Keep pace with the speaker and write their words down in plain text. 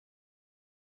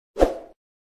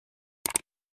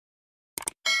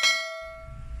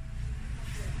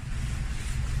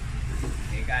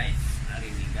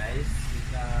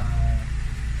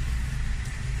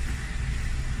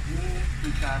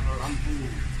lampu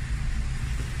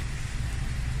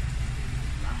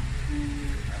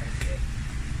RC.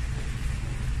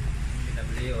 Kita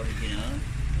beli original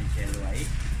HL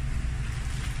white.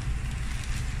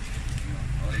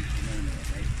 Original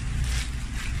white.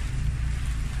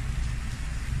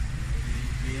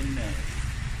 Original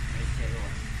HL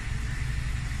white.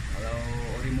 Kalau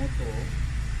Orimoto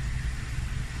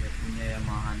dia punya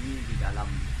Yamaha ni di dalam,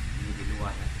 ini di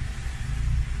luar ya.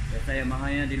 Biasa Yamaha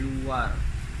nya di luar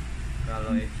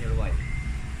kalau HL white.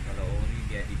 Kalau ori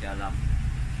dia di dalam.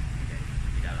 Okay,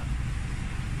 di dalam.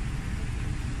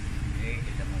 Oke,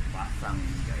 kita mau pasang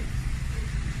guys.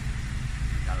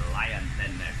 Kita layan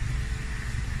tender.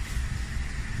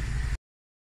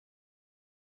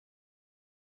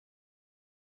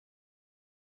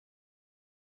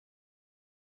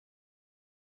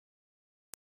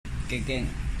 Oke geng,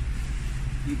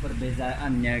 ini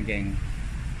perbedaannya geng.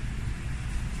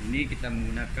 Ini kita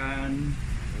menggunakan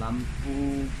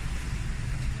lampu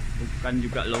bukan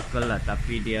juga lokal lah,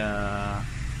 tapi dia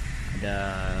ada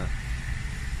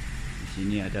di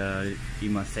sini ada 5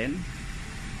 sen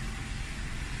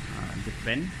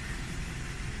Japan,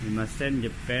 5 sen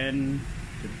Japan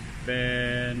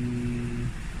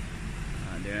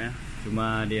ada,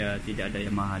 cuma dia tidak ada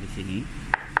Yamaha di sini.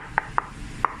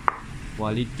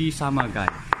 Kualiti sama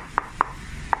guys,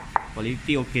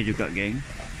 kualiti oke juga geng.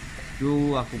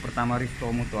 Itu aku pertama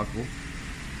restore motor aku,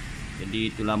 jadi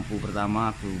itu lampu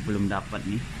pertama aku belum dapat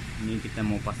nih. Ini kita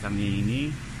mau pasangnya ini.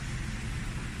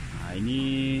 Nah,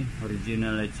 ini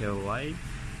original HY,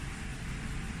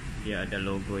 dia ada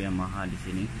logo Yamaha di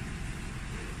sini.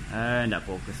 Nggak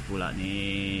fokus pula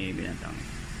nih binatang.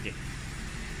 Oke,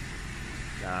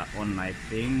 kita on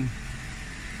lighting.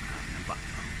 Nampak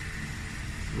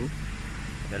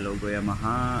ada logo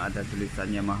Yamaha, ada tulisan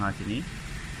Yamaha sini,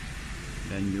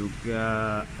 dan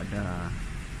juga ada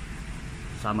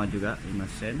sama juga 5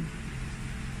 sen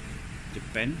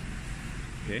Japan.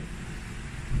 Oke,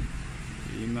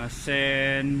 5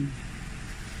 sen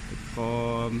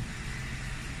com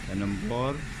dan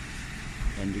nomor,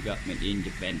 dan juga made in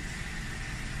Japan.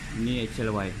 Ini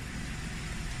HLY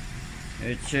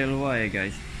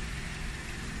guys.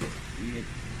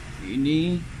 Ini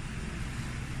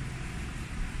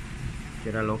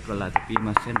kira lokal lah, tapi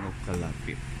mesin lokal lah.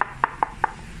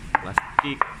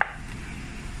 Plastik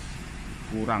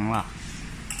kurang lah,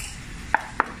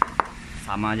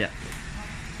 sama aja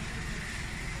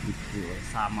gitu,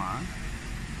 sama.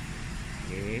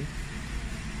 Oke,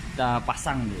 kita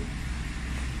pasang dulu.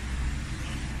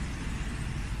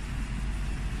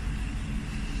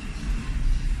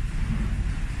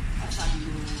 Pasang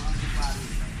dulu lampu baru.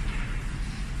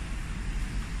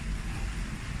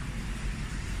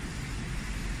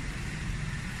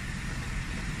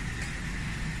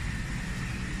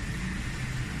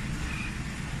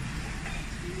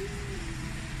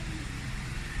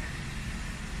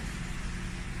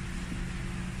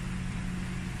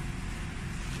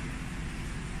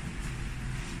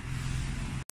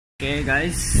 Oke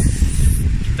guys,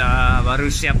 kita baru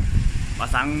siap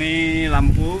pasang nih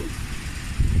lampu.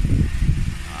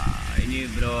 Ini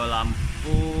bro,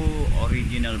 lampu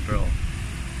original bro,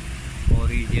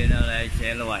 original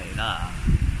HLY lah.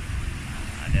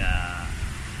 Ada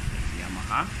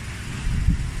Yamaha.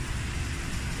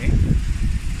 Oke,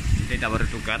 kita baru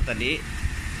tukar tadi,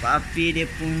 tapi dia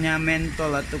punya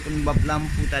mentol ataupun bab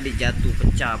lampu tadi jatuh,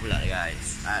 pecah pula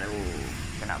guys. Aduh,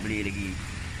 kena beli lagi.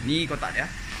 Ini kotak dia.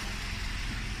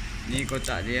 Ini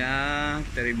kotak dia,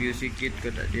 kita review sedikit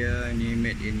kotak dia. Ini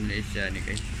made in Malaysia nih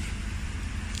guys.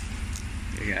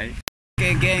 Oke guys. Oke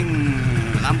geng,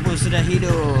 lampu sudah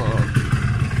hidup.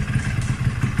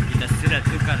 Kita sudah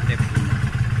tukar dia punya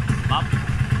bab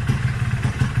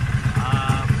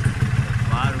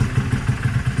baru,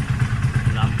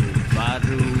 lampu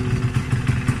baru.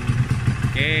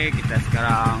 Oke, kita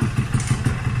sekarang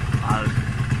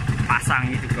pasang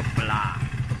itu kepala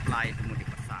itu